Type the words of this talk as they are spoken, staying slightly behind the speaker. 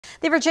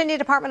The Virginia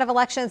Department of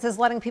Elections is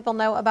letting people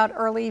know about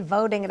early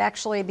voting. It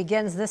actually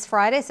begins this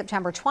Friday,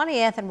 September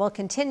 20th, and will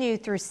continue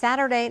through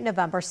Saturday,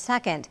 November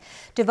 2nd.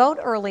 To vote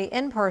early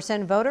in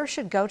person, voters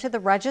should go to the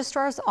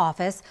registrar's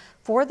office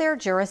for their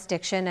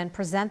jurisdiction and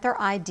present their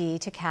ID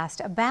to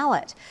cast a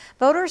ballot.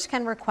 Voters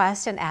can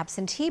request an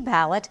absentee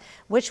ballot,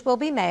 which will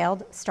be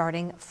mailed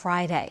starting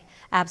Friday.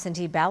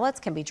 Absentee ballots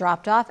can be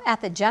dropped off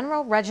at the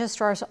general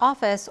registrar's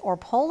office or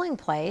polling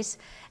place.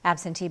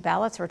 Absentee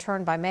ballots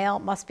returned by mail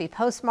must be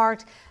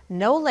postmarked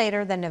no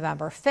later than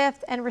November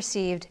 5th and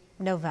received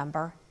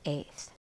November 8th.